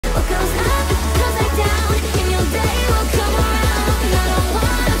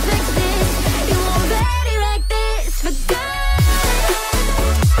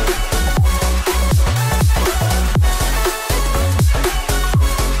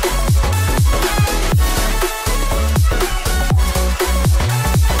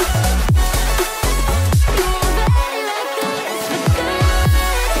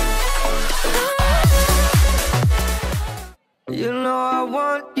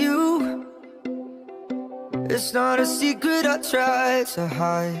It's not a secret I try to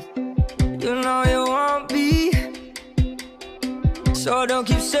hide. You know you want me, so don't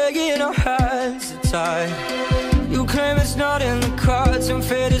keep saying our hands are tied. You claim it's not in the cards, and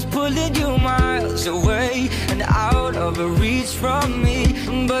fate is pulling you miles away and out of reach from me.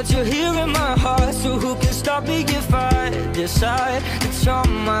 But you're here in my heart, so who can stop me if I decide it's on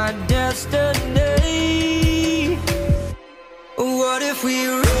my destiny? What if we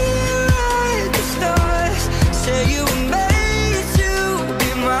rewrite the stars? Say you were made to be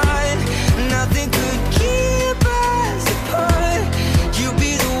mine. Nothing could keep us apart. You'd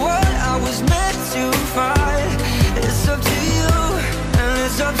be the one I was meant to find. It's up to you, and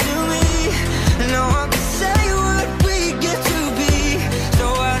it's up to me. No one can say what we get to be. So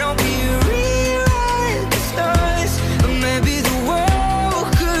why don't we rewrite the stars? Maybe the world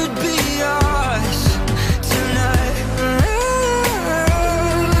could be ours tonight.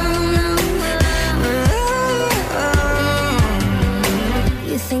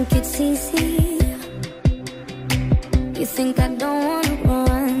 You think it's easy? You think I don't wanna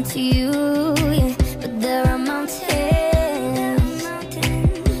run to you, yeah. But there are mountains,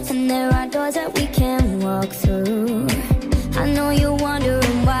 and there are doors that we can walk through. I know you're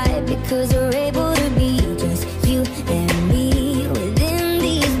wondering why, because we're able to be just you and me within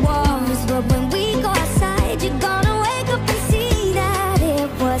these walls. But when we go outside, you're gonna wake up and see that it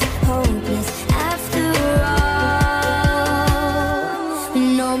was hopeless after all.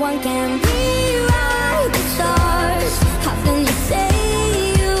 No one can rewrite the stars. How can you say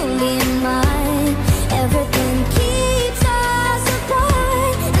you'll be mine? Everything keeps us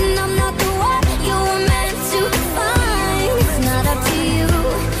apart, and I'm not the one you were meant to find. It's not up to you,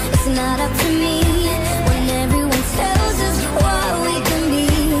 it's not up to me. When everyone tells us what we can be,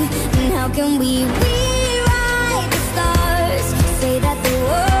 and how can we rewrite the stars? Say that the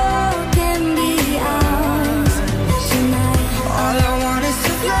world can be ours tonight. All I want is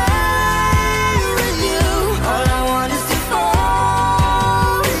to fly with you. All I want is to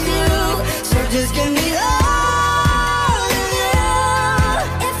fall with you. So just give me all of you.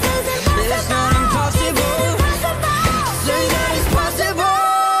 If it's It's not impossible. Say that it's possible.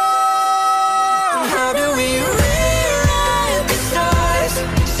 How do we rewrite the stars?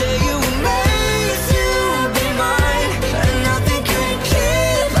 Say you were made to be mine, and nothing can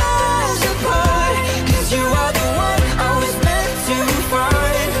keep us apart. 'Cause you are the one I was meant to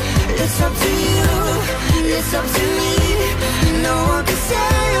find. It's up to you, it's up to me. No one can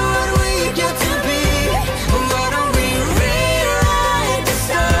say what we get to be. Why don't we rewrite the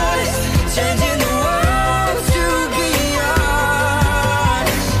stars? Changing the world to be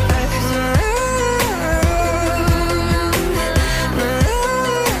ours.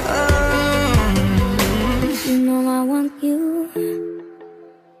 You know I want you.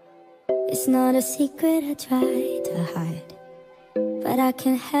 It's not a secret I try to hide, but I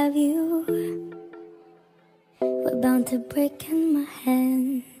can have you. We're bound to break and my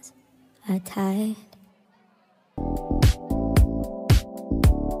hands are tied.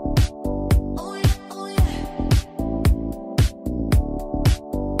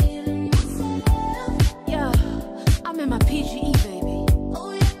 Yeah, I'm in my PGE, baby.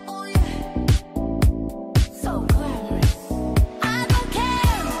 So glamorous. I don't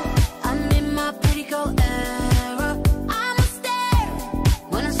care. I'm in my pretty girl era. I'm a stare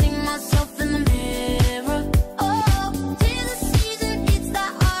when I see myself in the mirror. Oh, 'tis the season, it's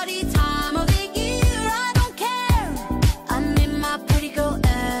that hardy time of the year.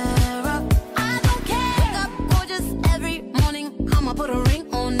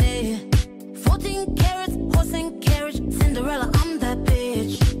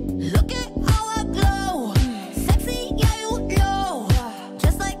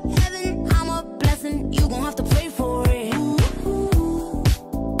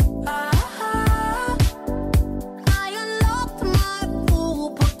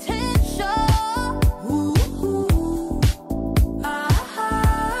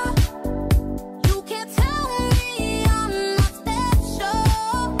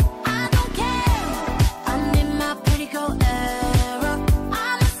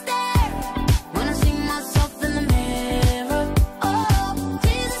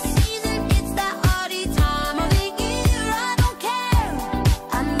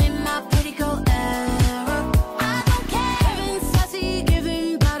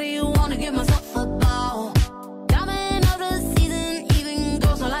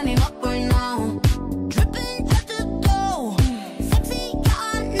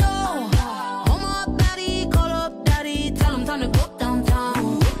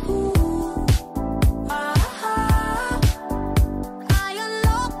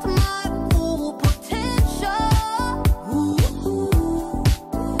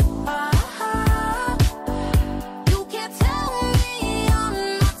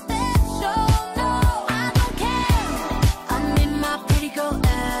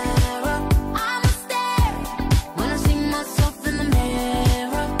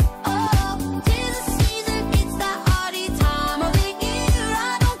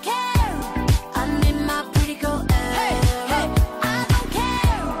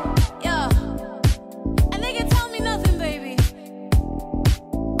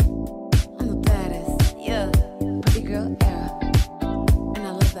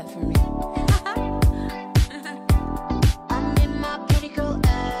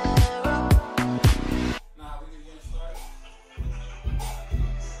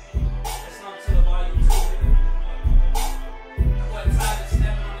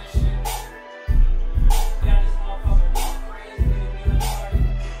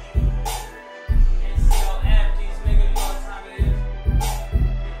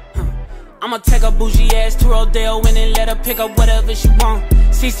 I'ma take a bougie ass to Rodeo and then let her pick up whatever she want.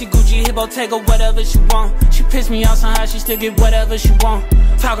 CC Gucci Hippo, take her whatever she want. She pissed me off somehow, she still get whatever she want.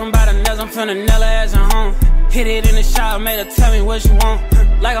 Talking about her nails, I'm finna nail her ass at home. Hit it in the shower, made her tell me what she want.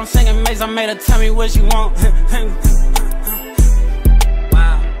 Like I'm singing Maze, I made her tell me what she want.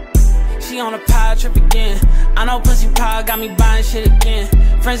 Wow, she on a power trip again. I know pussy power got me buying shit again.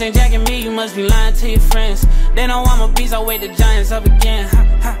 Friends ain't jacking me, you must be lying to your friends. They know I'm a beast, I wake the giants up again.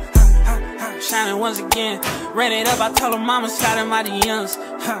 Shining once again. Ran it up, I told her mama, slide in my DMs.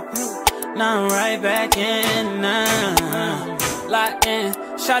 Now I'm right back in, locked in.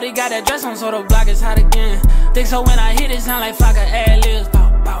 Shawty got that dress on, so the block is hot again. Think so when I hit it, sound like fuck ad-libs. Bow,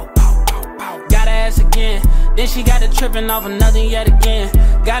 bow, bow, bow, bow. Got her ass again. Then she got the tripping off of nothing yet again.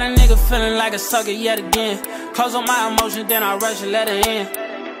 Got a nigga feeling like a sucker yet again. Close on my emotions, then I rush and let her in.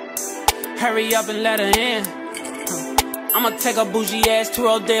 Hurry up and let her in. I'ma take a bougie ass to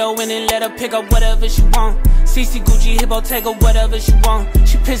Rodeo and then let her pick up whatever she want. CC Gucci Hippo, take her whatever she want.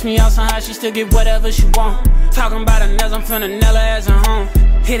 She pissed me off somehow, she still get whatever she want. Talking about her nails, I'm finna nail her ass at home.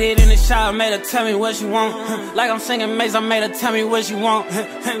 Hit it in the shower, made her tell me what she want. Like I'm singing Maze, I made her tell me what she want.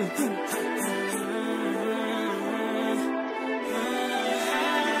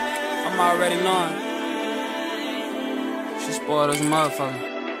 I'm already knowing. She spoiled as a motherfucker.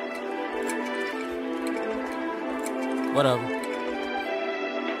 Whatever.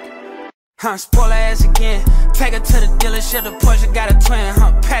 Spoil her ass again. Take her to the dealership, the Porsche got a twin.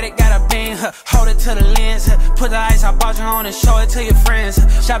 Paddock got a beam, hold it to the lens. Put the ice I bought you on and show it to your friends.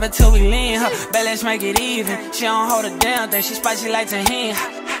 Shop it till we lean, bet let's make it even. She don't hold a damn thing, she spicy like tahini.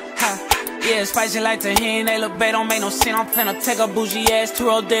 Yeah, spicy like tahini. They look bad, don't make no sense. I'm finna take a bougie ass to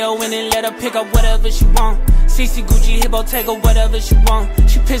Rodeo and then let her pick up whatever she want. CC Gucci Hippo, take her whatever she want.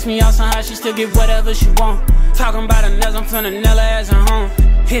 She pissed me off somehow, she still get whatever she want. Talking about her nails, I'm finna nail her ass at home.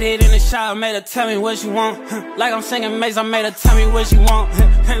 Hit it in the shower, made her tell me what she want. Like I'm singing Maze, I made her tell me what she want.